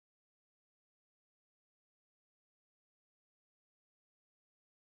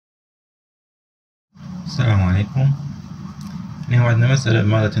السلام عليكم. اليوم عندنا مسألة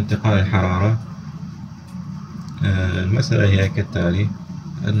بمادة انتقال الحرارة. المسألة هي كالتالي: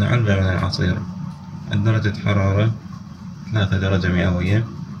 عندنا علبة من العصير، درجة حرارة 3 درجة مئوية،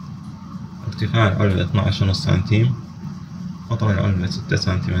 ارتفاع العلبة 12.5 سنتيم، قطر العلبة 6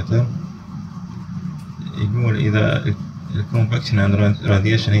 سنتيمتر. يقول إذا convection and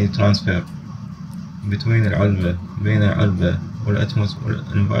radiation heat transfer بين العلبة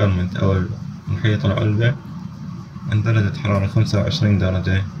والenvironment أو محيط العلبة عند درجة حرارة 25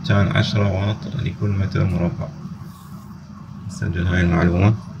 درجة، كان 10 واط لكل متر مربع. نسجل هاي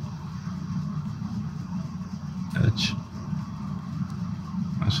المعلومة: H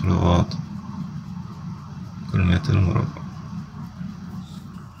 10 واط كل متر مربع.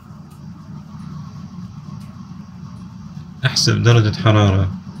 احسب درجة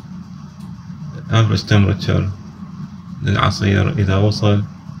حرارة average temperature للعصير إذا وصل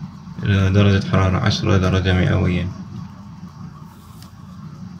إلى درجة حرارة 10 درجة مئوية.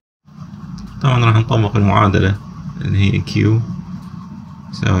 طبعا راح نطبق المعادلة اللي هي Q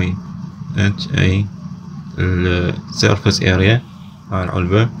يساوي HA surface area على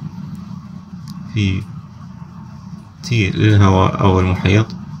العلبة في T للهواء أو المحيط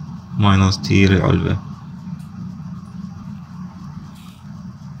minus T للعلبة.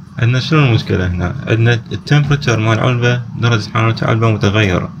 عندنا شنو المشكلة هنا؟ عندنا التمبرتشر مال العلبة، درجة حرارة العلبة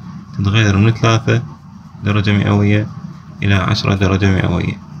متغيرة، تتغير من 3 درجة مئوية إلى 10 درجة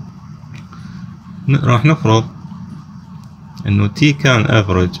مئوية. راح نفرض إنه T كان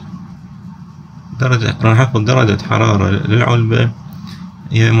average راح نحط درجة حرارة للعلبة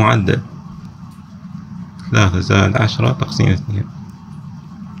هي معدل 3 زائد 10 تقسيم 2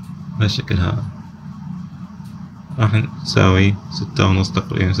 بالشكل هذا، راح نساوي 6.5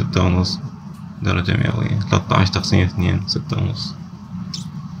 تقريبا 6.5 درجة مئوية. 13 تقسيم 2 6.5.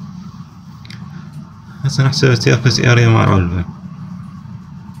 هسه نحسب السيرفس اريا مع العلبة.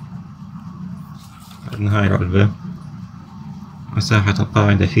 عندنا هاي العلبة، مساحة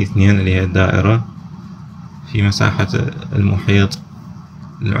القاعدة في 2 اللي هي الدائرة، في مساحة المحيط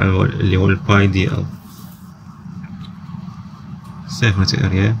اللي هو الباي دي ال. سيرفس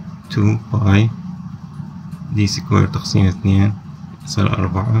اريا 2 باي دي سكوير تقسيم 2 يصير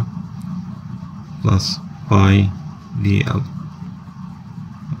 4 بلس باي دي ال،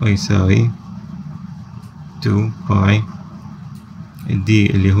 ويساوي 2 باي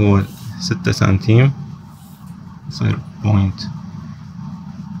الدي اللي هو 6 سنتيم يصير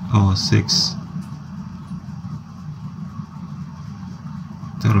 0.06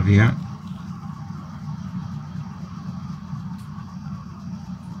 تربيع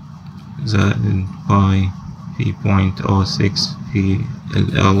زائد باي في 0.06 في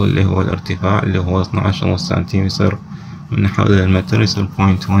ال اللي هو الارتفاع اللي هو 12.5 سنتيم، يصير من حول المتر يصير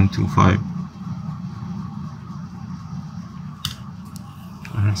 0.125.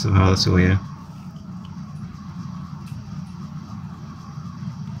 نحسب هذا سوية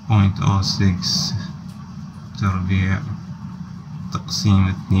 0.06 تربيع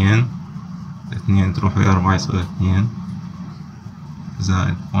تقسيم 2 تروح ويا 4 يصير 2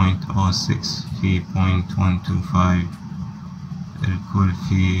 زائد 0.06 في 0.125 الكل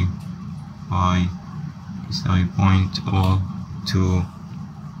في باي يساوي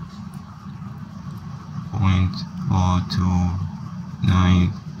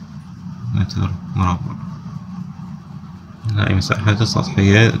 0.029 متر مربع. هاي مساحتها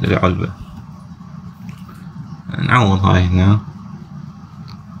السطحية للعلبة. نعوض هاي هنا.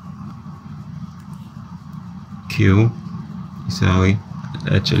 Q يساوي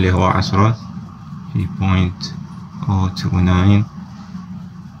H اللي هو 10 في 0.029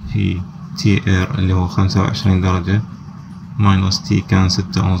 في TR اللي هو 25 درجة minus T كان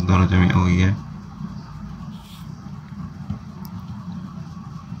 6.5 درجة مئوية،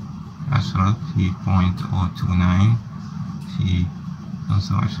 10 في 0.029 في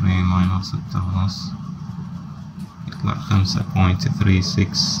 25 minus 6.5 يطلع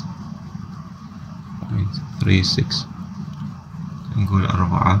 5.36 نقول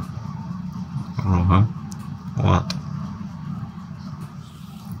 4 واط.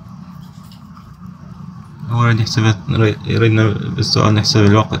 أول يريدنا بالسؤال نحسب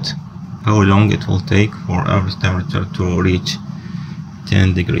الوقت. How long it will take for average temperature to reach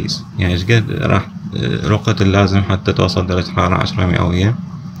 10 degrees، يعني ايش قد راح الوقت اللازم حتى توصل درجة حرارة 10 مئوية.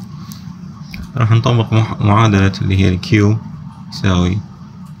 راح نطبق معادلة اللي هي الQ يساوي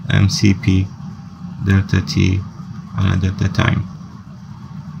MCP دلتا T على دلتا تايم.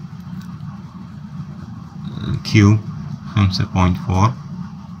 Q 5.4،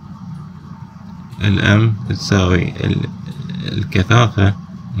 الM تساوي الكثافة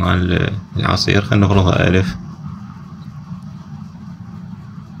مال العصير، خلينا نفرضها ألف.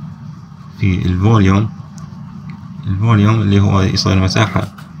 في الفوليوم اللي هو يصير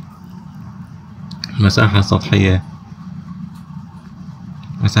مساحة سطحية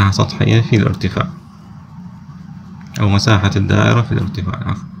في الارتفاع، أو مساحة الدائرة في الارتفاع،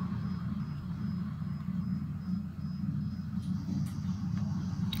 عفوا.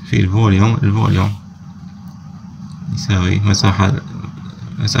 في الفوليوم يساوي مساحة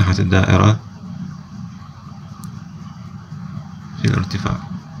الدائرة في الارتفاع.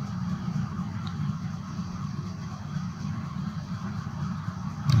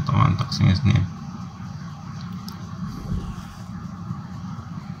 طبعا تقسيم 2.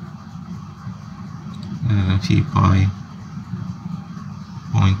 في باي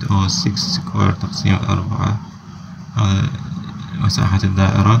 0.06 سكوير تقسيم 4. هذا مساحة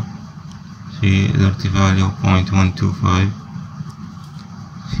الدائرة في الارتفاع اللي هو 0.125.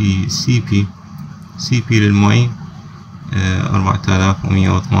 في سي بي للمي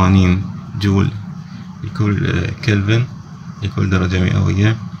 4180 جول لكل كلفن، لكل درجة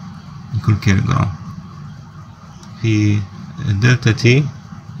مئوية، لكل كيلوغرام. في الدلتا تي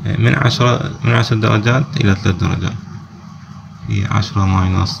من 10 درجات إلى 3 درجات. في 10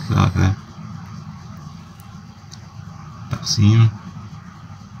 ماينس 3 تقسيم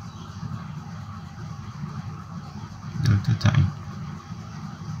دلتا تايم.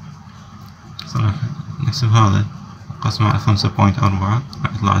 صراحة نحسب هذا قسم على 5.4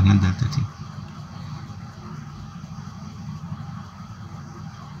 راح يطلع لنا دلتا تي.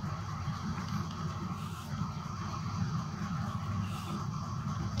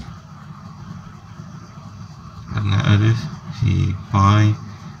 عندنا ألف في باي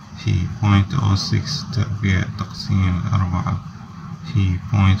في 0.06 تربيع تقسيم 4 في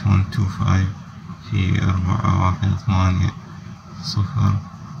 0.125 في 418 صفر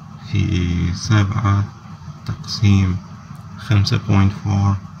في 7 تقسيم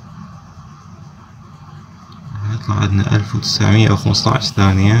 5.4 هيطلع عندنا 1915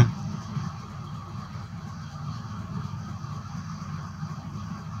 ثانية.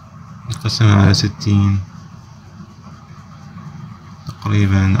 نقسمها على 60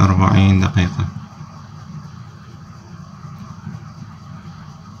 تقريبا 40 دقيقة.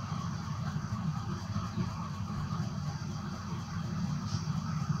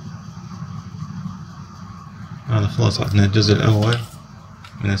 هذا خلاص عندنا الجزء الأول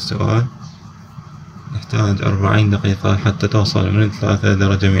من السؤال. نحتاج 40 دقيقة حتى توصل من 3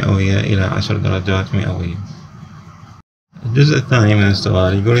 درجة مئوية إلى 10 درجات مئوية. الجزء الثاني من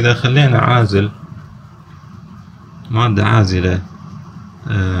السؤال يقول إذا خلينا عازل، مادة عازلة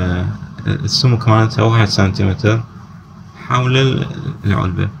السمك مالتها 1 سنتيمتر حول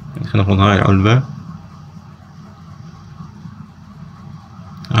العلبة، يعني خلينا نفرض هاي العلبة،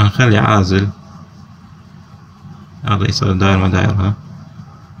 نخلي عازل هذا يصير داير مدايرها.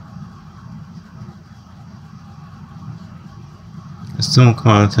 السمك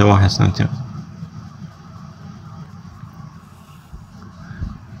مالتها 1 سنتيمتر.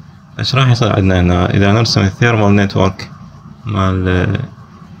 ايش راح يصير عندنا هنا اذا نرسم الثيرمال نتورك مال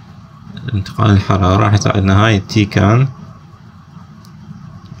انتقال الحرارة؟ راح يصير عندنا هاي التي كان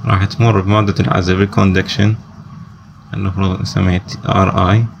راح تمر بمادة العزل بالconduction، المفروض نسميها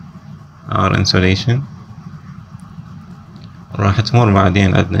RI R insulation. راح تمر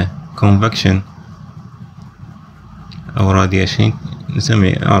بعدين عندنا convection أو radiation،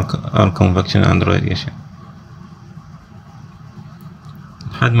 نسميه R convection and radiation،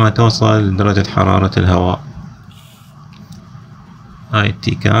 لحد ما توصل لدرجة حرارة الهواء. هاي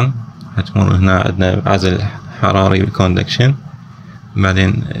التي كان هتمر هنا عندنا عزل حراري بالconduction،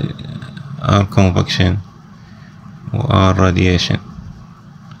 بعدين R convection و R radiation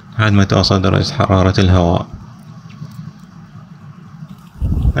لحد ما توصل درجة حرارة الهواء.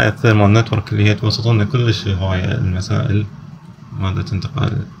 هاي الثيرمال نتورك اللي هي توسط لنا كلش هواية المسائل مادة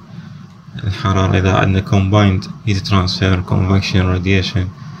انتقال الحرارة. إذا عندنا combined heat transfer convection radiation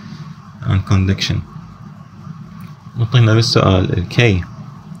and conduction. وطينا بالسؤال الكي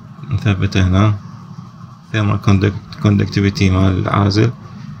نثبته هنا thermal conductivity مال العازل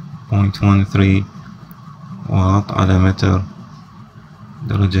 0.13 واط على متر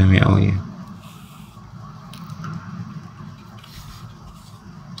درجة مئوية.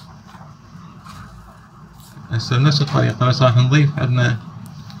 هسه بنفس الطريقة بس راح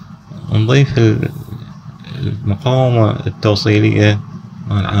نضيف المقاومة التوصيلية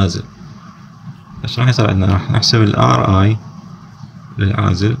مع العازل. ايش راح يصير عندنا؟ راح نحسب ال RI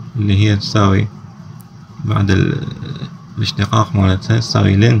للعازل اللي هي تساوي بعد الاشتقاق مالتها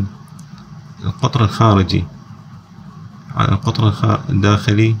تساوي لن القطر الخارجي على القطر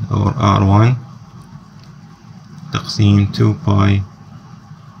الداخلي أو R1 تقسيم 2 باي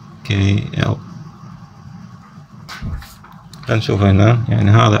KL. خلينا نشوف هنا،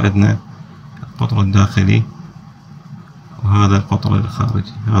 يعني هذا عندنا القطر الداخلي وهذا القطر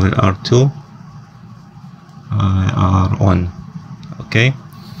الخارجي، هذا ال R2 هذا R1. اوكي،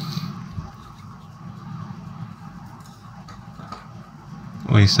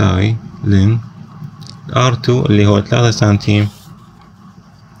 ويساوي لن R2 اللي هو 3 سنتيم،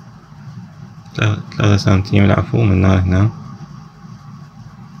 3 سنتيم العفو من هنا،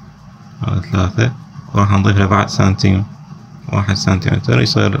 هذا 3 وراح نضيف له بعد سنتيم 1 سنتيمتر،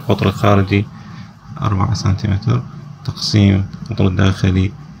 يصير القطر الخارجي 4 سنتيمتر تقسيم القطر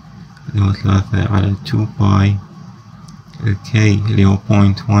الداخلي اللي هو 3 على 2 باي الكي اللي هو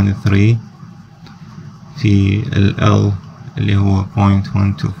 0.13 في ال اللي هو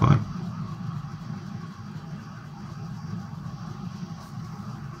 0.125.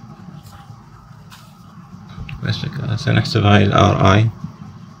 بالشكل هسه نحسب هاي ال RI.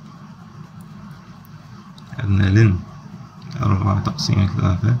 عندنا لن 4 تقسيم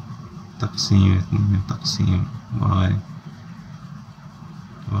 3 تقسيم 2 تقسيم باي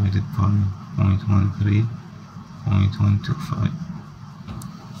divided by 0.13 0.125.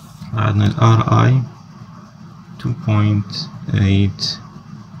 عندنا ال RI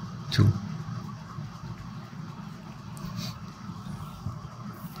 2.82.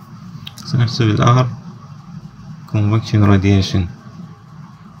 سنحسب ال R convection radiation،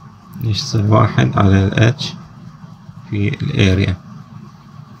 يصير 1 على ال H في الاريا،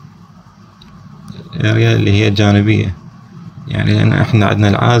 الاريا اللي هي جانبية، يعني لأن احنا عندنا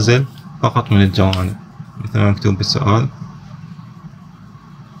العازل فقط من الجوانب مثل ما مكتوب بالسؤال،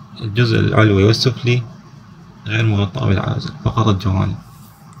 الجزء العلوي والسفلي غير مغطى بالعازل، فقط الجوانب.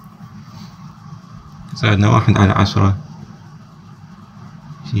 عندنا 1 على 10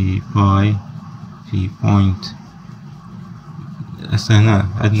 في باي في بوينت. هسه هنا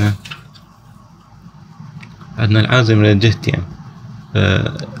عندنا العازل من الجهتين،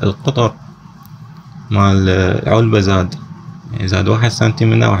 القطر مال العلبة زاد، يعني زاد 1 سنتيم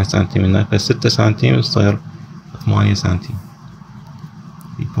منها 1 سنتيم منها، ف6 سنتيم يصير 8 سنتيم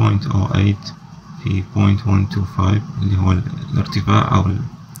في 0.08 في 0.125 اللي هو الارتفاع أو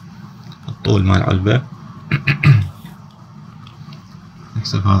الطول مال العلبة.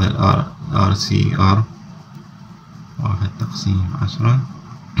 نحسب هذا ال RCR 1 تقسيم 10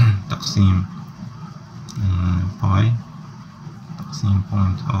 تقسيم باي تقسيم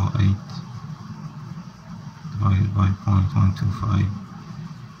 0.08 divided by 0.125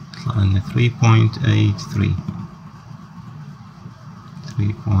 يطلع لنا 3.83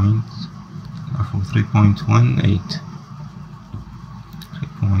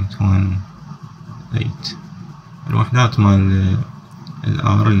 3.18 الوحدات مال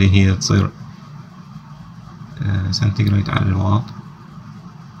الار اللي هي تصير سنتيغريد على الواط.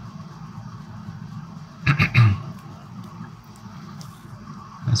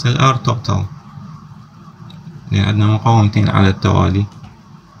 هسه الار توتال اللي عندنا مقاومتين على التوالي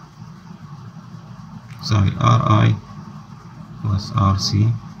يساوي ار اي بلس ار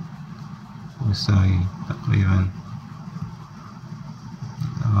سي ويساوي تقريبا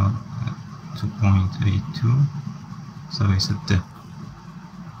 2.82 يساوي 6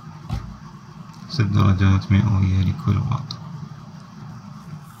 درجات مئوية لكل واط.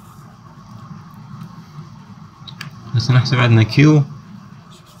 هسه نحسب عندنا كيو،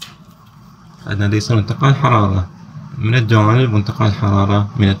 عندنا دي يصير انتقال حرارة من الجوانب وانتقال حرارة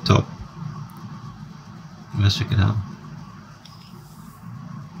من التوب بهالشكل هذا.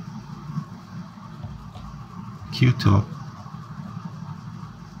 كيو توب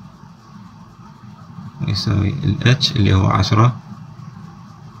يساوي ال H اللي هو 10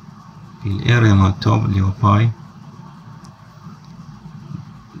 في الاريا مال التوب اللي هو باي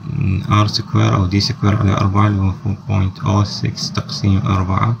R سكوير أو دي سكوير على 4 اللي هو 4.06 تقسيم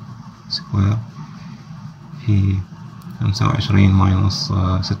 4 سكوير في 25 ماينص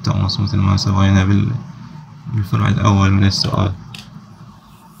 6.5 مثل ما سوينا بالفرع الأول من السؤال.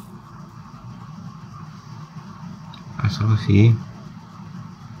 10 في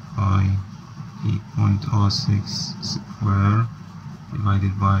باي في 0.06 سكوير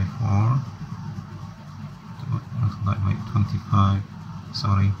divided by 4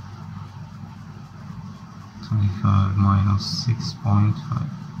 25 minus 6.5.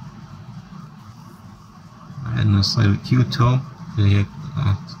 عندنا يصير كيو توب اللي هي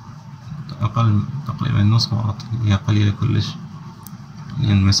أقل تقريبا نص واط، اللي هي قليلة كلش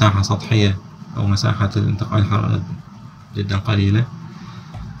لأن مساحة سطحية أو مساحة الانتقال الحرارة جدا قليلة.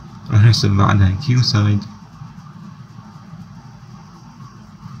 راح نحسب بعدها كيو سايد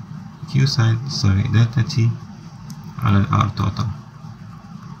Q سايد تساوي دلتا تي على الار توتال،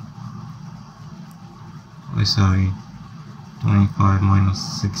 ويساوي 25 minus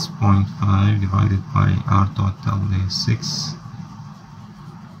 6.5 divided by R total is 6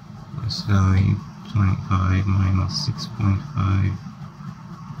 يساوي 25 minus 6.5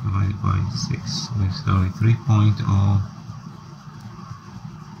 divided by 6 يساوي 3.08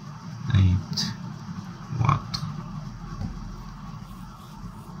 watt.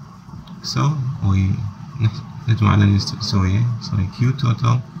 So نجمع على السوية يساوي Q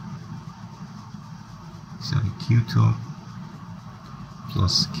total يساوي Q2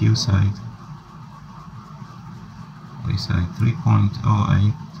 plus Q side ويساوي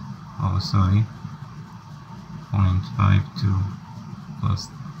 3.08 أو sorry 0.52 plus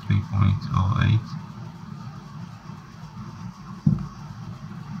 3.08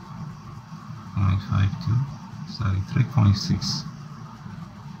 0.52 يساوي 3.6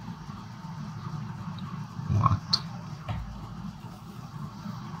 watt.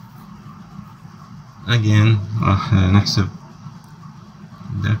 again راح نحسب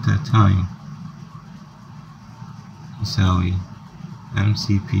delta time يساوي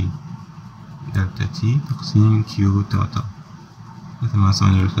MCP delta T تقسيم Q total مثل ما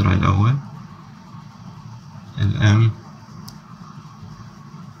سوينا بالفرع الأول. الM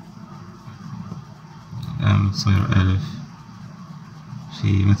تصير ألف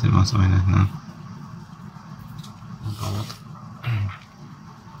في مثل ما سوينا هنا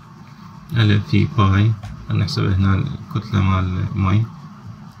ألف في باي، نحسب هنا الكتلة مال المي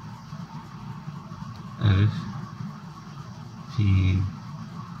ألف في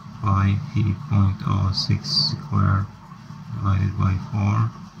باي في 0.06 square divided by 4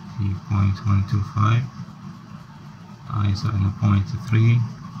 في 0.125 يساوي 0.353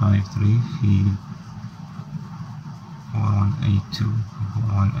 في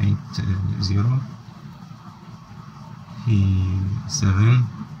 4180 في 7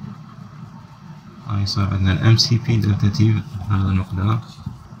 يصير عندنا ال MCP دلتا تي هذا المقدار،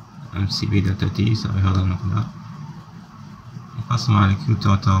 MCP دلتا تي يساوي هذا المقدار نقسم على Q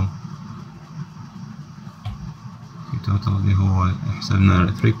total. Q total اللي هو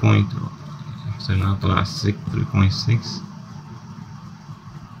حسبنا 3 حسبنا طلع 3.6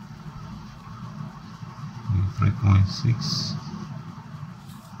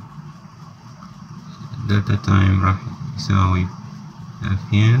 دلتا تايم راح يساوي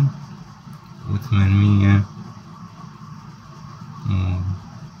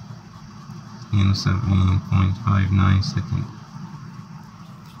 2872.59 سكند.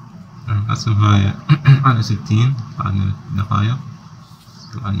 نقسم هاي على 60 طلعنا دقائق،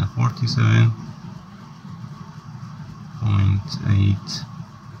 طلعنا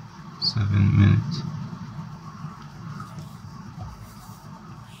 47.87 minutes.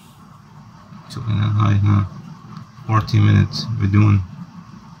 شوفنا هاي هنا 40 minutes بدون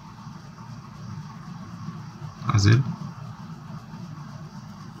عزل،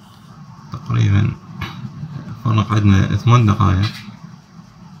 تقريبا فرق عندنا 8 دقائق.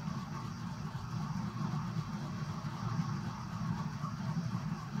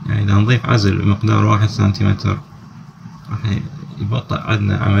 يعني إذا نضيف عزل بمقدار 1 سنتيمتر راح يبطئ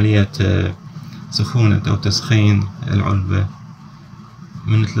عندنا عملية سخونة أو تسخين العلبة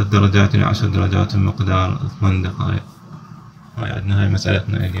من 3 درجات إلى 10 درجات بمقدار 8 دقائق. هاي عندنا هاي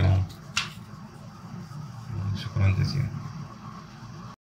مسألتنا اليوم. شكرا جزيلا.